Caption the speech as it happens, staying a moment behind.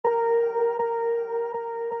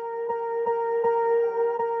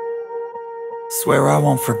Swear I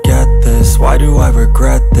won't forget this, why do I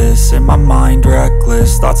regret this? In my mind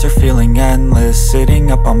reckless, thoughts are feeling endless. Sitting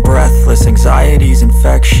up, I'm breathless, anxiety's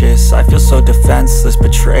infectious. I feel so defenseless,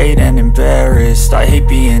 betrayed and embarrassed. I hate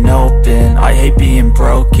being open, I hate being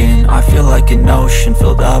broken. I feel like an ocean,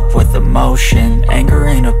 filled up with emotion. Anger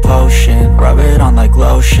ain't a potion, rub it on like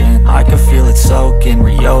lotion. I can feel it soaking,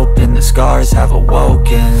 reopen, the scars have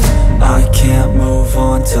awoken. I can't move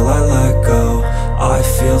on till I let go. I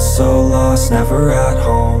feel so lost, never at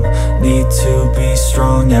home. Need to be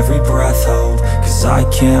strong, every breath hold. Cause I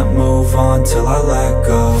can't move on till I let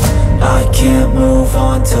go. I can't move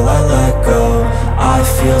on till I let go. I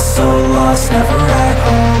feel so lost, never at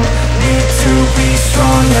home. Need to be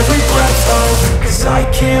strong, every breath hold. Cause I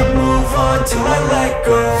can't move on till I let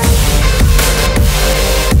go.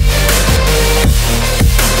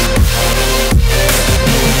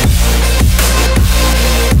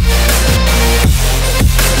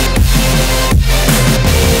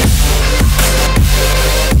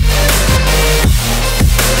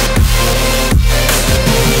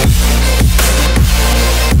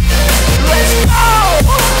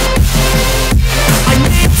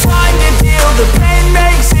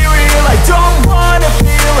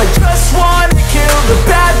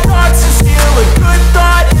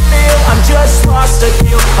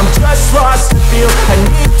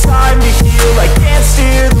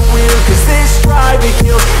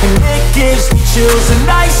 A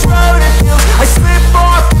nice road it feels. I slip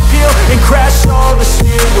off the peel and crash all the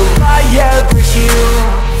steel. Will I ever heal?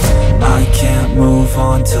 I can't move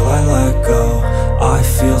on till I let go. I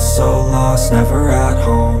feel so lost, never at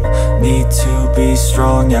home. Need to be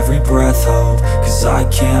strong, every breath hold. Cause I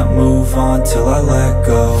can't move on till I let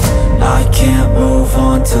go. I can't move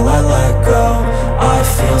on till I let go. I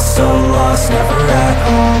feel so lost, never at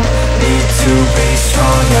home. Need to be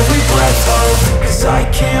strong, every breath hold. Cause I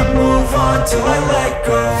can't move on till I let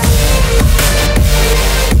go.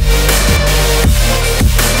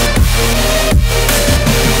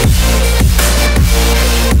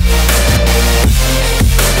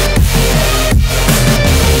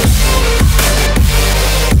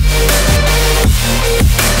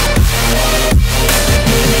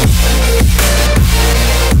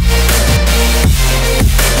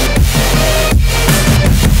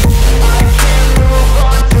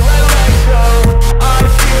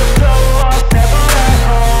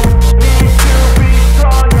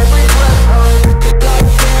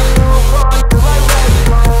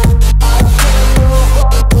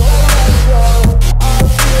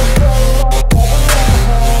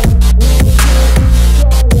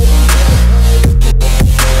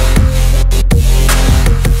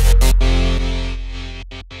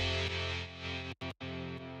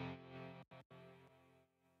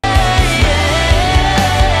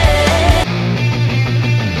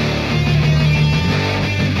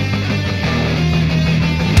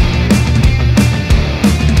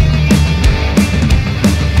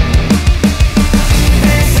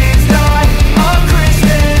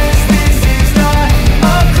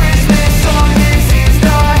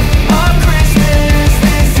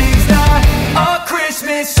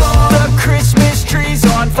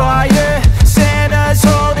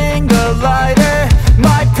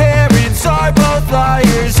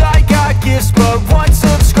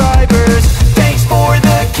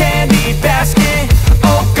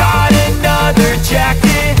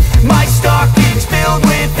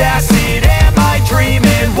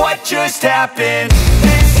 Just happened.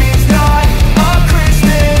 This is not a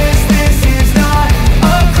Christmas. This is not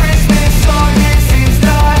a Christmas song. This is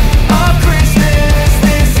not a Christmas.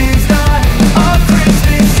 This is not a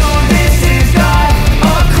Christmas song. This is not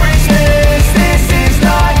a Christmas. This is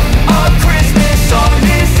not a Christmas song.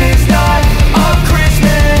 This is not a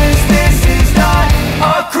Christmas. This is not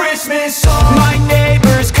a Christmas song. My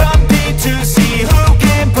neighbors compete to see who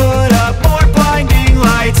can put up more blinding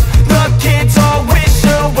lights. The kids all wish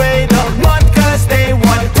away the month cause they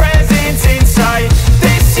want presents in sight.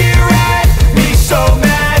 This year had me so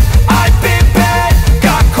mad, I've been bad,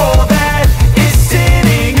 got coal that is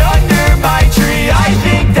sitting under my tree. I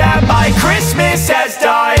think that my Christmas has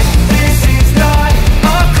died. This is not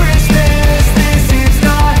a Christmas. This is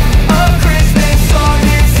not a Christmas song.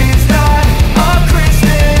 This is not a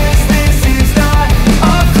Christmas. This is not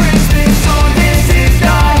a Christmas song. This is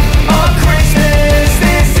not a Christmas.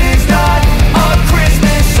 This is not a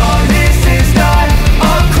Christmas song. This is not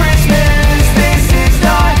a Christmas. This is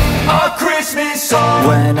not a Christmas song.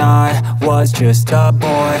 When I was just a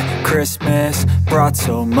boy, Christmas brought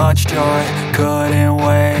so much joy. Couldn't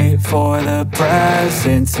wait for the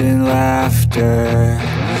presents and laughter.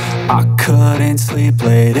 I Couldn't sleep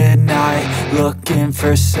late at night, looking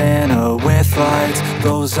for Santa with lights.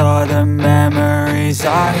 Those are the memories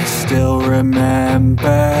I still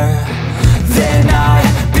remember. Then I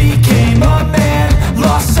became a man,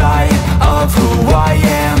 lost sight of who I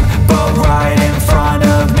am. But right in front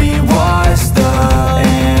of me was the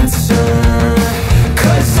answer.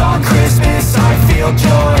 'Cause on Christmas I feel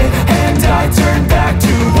joy, and I turn back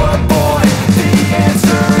to a boy. The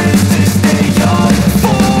answer is to stay young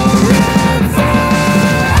forever.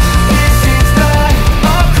 This is not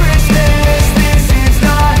a Christmas, this is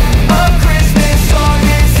not a Christmas song.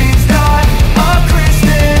 This is not a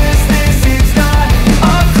Christmas, this is not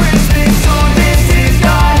a Christmas song. This is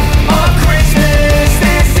not a Christmas,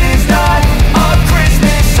 this is not a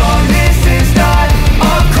Christmas song. This is not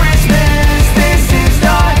a Christmas, this is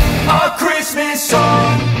not a Christmas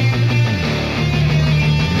song.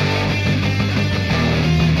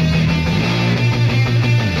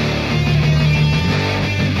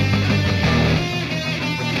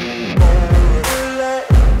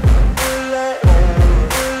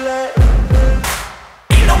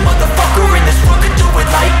 Ain't no motherfucker in this world could do it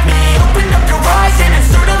like me. Open up your eyes and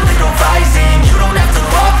insert a little rising. You don't have to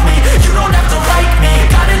love me, you don't have to like me.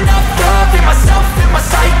 Got enough love in myself, in my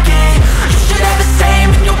psyche. You should have the same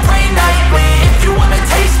in your brain nightly. If you wanna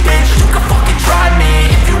taste, bitch, you can fucking try me.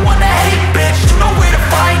 If you wanna hate, bitch, you know where to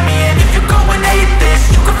find me. And if you're going hate this,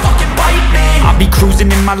 you can fucking bite me. I'll be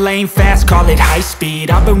cruising in my lane fast, call it high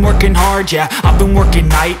speed. I've been working hard, yeah, I've been working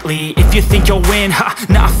nightly. If you think you'll win, ha,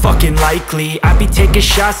 not fucking likely. I be taking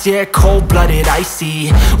shots, yeah, cold-blooded,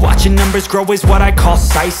 icy. Watching numbers grow is what I call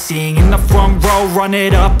sightseeing. In the front row, run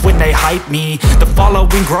it up when they hype me. The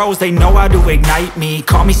following grows, they know how to ignite me.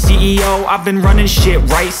 Call me CEO, I've been running shit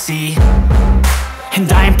right, see.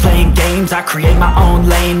 And I ain't playing games, I create my own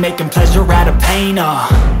lane, making pleasure out of pain,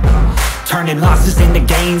 turning losses into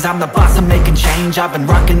gains. I'm the boss, I'm making change. I've been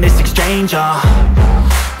rocking this exchange,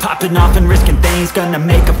 popping off and risking things. Gonna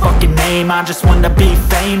make a fucking name, I just wanna be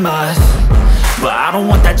famous. But I don't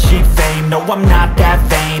want that cheap fame, no, I'm not that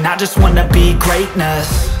vain. I just wanna be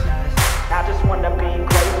greatness. I just wanna be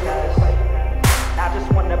greatness. I just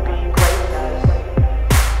wanna be greatness.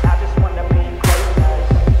 I just wanna be greatness.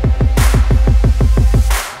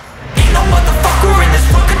 Ain't no motherfucker in this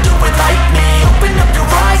world could do it like me. Open up your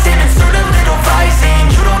eyes and insert a little rising.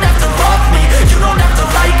 You don't have to love me, you don't have to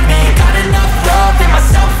like me. Got enough love in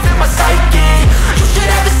myself, in my psyche. You should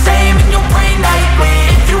have the same in your brain nightly.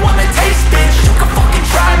 If you wanna taste, bitch, you can fucking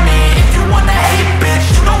try me. If you wanna hate, bitch,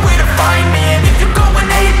 you know where to find me. And if you're going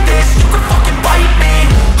hate this, you can fucking bite me.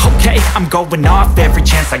 Okay, I'm going off every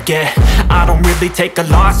chance I get. I don't really take a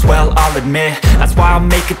loss, well, I'll admit. That's why I'll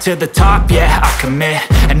make it to the top, yeah, I commit.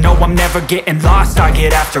 And no, I'm never getting lost, I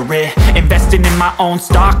get after it. Investing in my own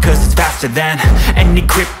stock, cause it's faster than any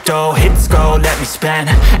crypto hits go, let me spend.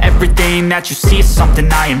 Everything that you see is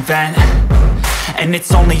something I invent. And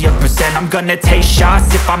it's only a percent. I'm gonna take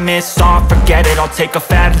shots. If I miss all, forget it. I'll take a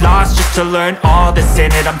fat loss just to learn all that's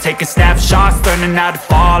in it. I'm taking snapshots, learning how to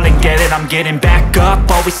fall and get it. I'm getting back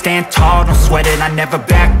up, always stand tall, don't sweat it. I never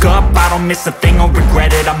back up, I don't miss a thing or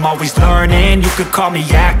regret it. I'm always learning, you could call me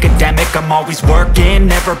academic. I'm always working,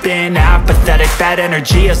 never been apathetic. Bad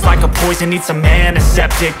energy is like a poison, needs some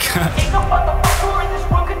antiseptic. Ain't no motherfucker in this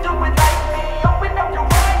world could do it like me. Open up your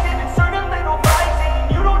eyes and insert a little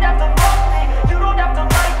rising. You don't have to love me, you don't have to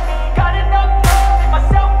like me. Got enough love in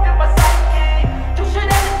myself, in my psyche. You should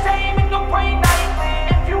have the same in your brain nightly.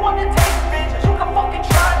 If you wanna taste, bitch, you can fucking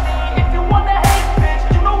try me. If you wanna hate, bitch,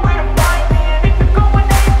 you know where to find me. And if you're going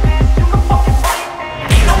hate this, you can fucking fight me.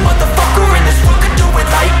 Ain't no motherfucker in this world could do it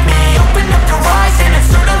like me. Open up your eyes and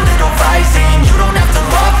insert a little rising. You don't have to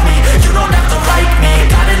love me, you don't have to like me.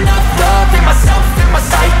 Got enough love in myself, in my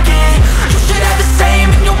psyche. You should have the same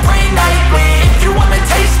in your brain nightly. If you wanna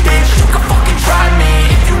taste, bitch, you can fucking try me.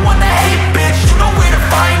 If you wanna hate, bitch, you know where to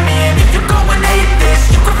find me. And if you're going hate this,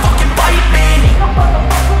 you can fucking bite me. Ain't no motherfucker in this world could do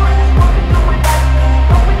it like me. Open up your eyes and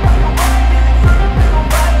insert a little rising. You don't have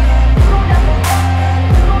to love me, you don't have to like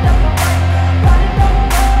me. Got enough love in myself.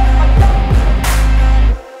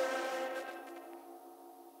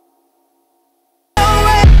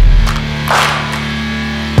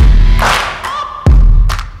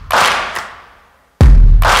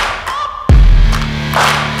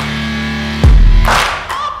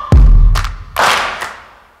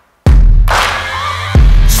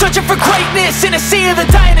 Searching for greatness in a sea of the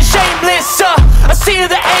dying and shameless, a sea of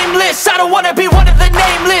the aimless. I don't wanna be one of the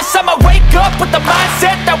nameless. I'ma wake up with the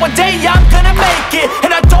mindset that one day I'm gonna make it.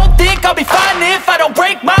 And I don't think I'll be fine if I don't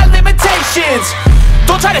break my limitations.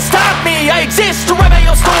 Don't try to stop me, I exist to write my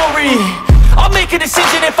own story. I'll make a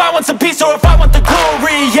decision if I want some peace or if I want the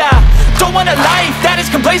glory, yeah. that is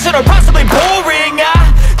complacent or possibly boring.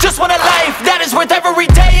 I just want a life that is worth every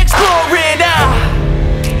day exploring.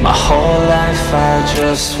 My whole life I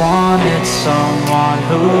just wanted someone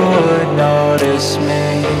who would notice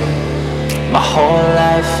me. My whole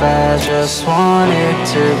life I just wanted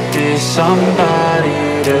to be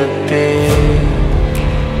somebody to be.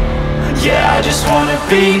 Yeah, I just wanna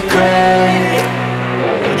be great.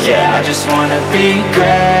 Yeah, I just wanna be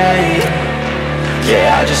great.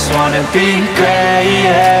 Yeah, I just wanna be great.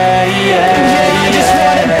 Yeah, yeah, I just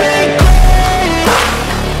wanna be great.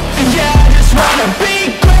 Yeah, I just wanna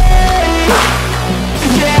be great.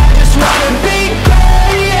 Yeah, I just wanna be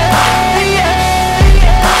great. Yeah, yeah,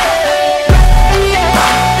 yeah, yeah,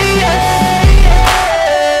 yeah.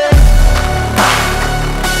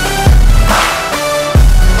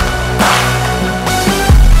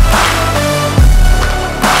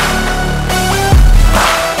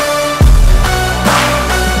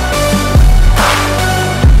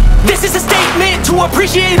 This is a statement to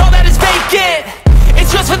appreciate all that is vacant.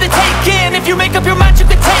 It's just for the taking. If you make up your mind, you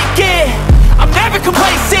can take it. I'm never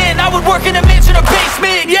complacent. I would work in a mansion or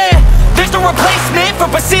basement, yeah. There's no replacement for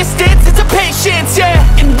persistence, it's a patience, yeah.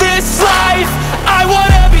 In this life, I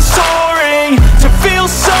wanna be soaring, to feel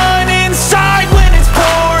sun inside when it's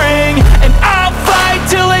pouring. And I'll fight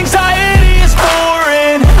till anxiety is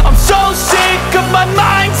foreign. I'm so sick of my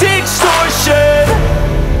mind's extortion.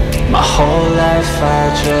 My whole life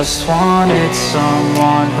I just wanted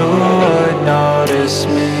someone who would notice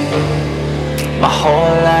me. My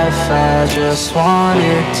whole life I just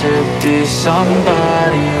wanted to be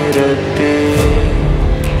somebody to be.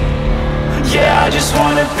 Yeah, I just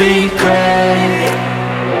wanna be great.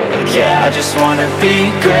 Yeah, I just wanna be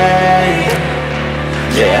great.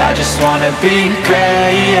 Yeah, I just wanna be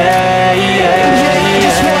great. Yeah, yeah, yeah, I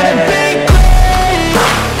just wanna be great.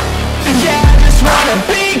 Yeah, I just wanna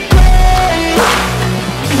be great.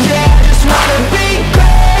 Yeah, I just wanna be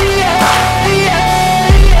great. Yeah, yeah.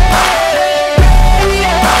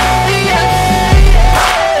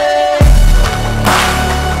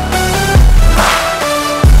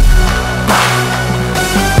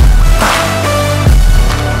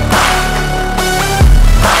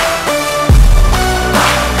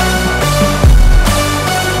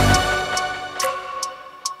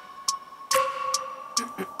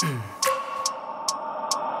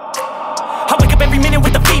 I wake up every minute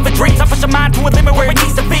with the fever dreams. I push my mind to a limit where it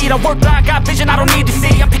needs to be. I work blind, got vision I don't need to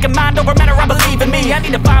see. I'm picking mind over matter, I believe in me. I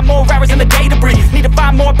need to find more hours in the day to breathe. Need to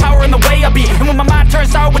find more power in the way I be. And when my mind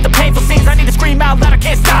turns sour with the painful scenes, I need to scream out loud, I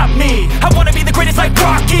can't stop me. I wanna be the greatest like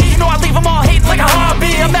Rocky. You know I leave them all hating like a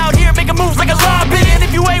hobby. I'm out here making moves like a lobby. And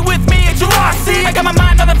if you ain't with me, it's your loss, see. I got my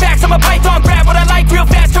mind on the facts, I'm a python, grab what I like real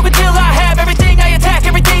fast. Choke until I have everything I attack,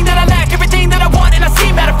 everything that I lack, everything that I want, and I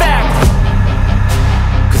see, matter of fact.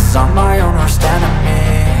 Cause I'm my own worst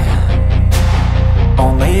enemy.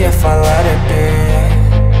 Only if I let it be.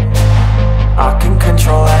 I can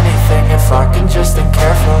control anything if I can just think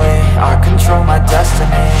carefully. I control my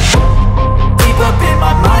destiny. Deep up in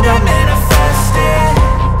my mind I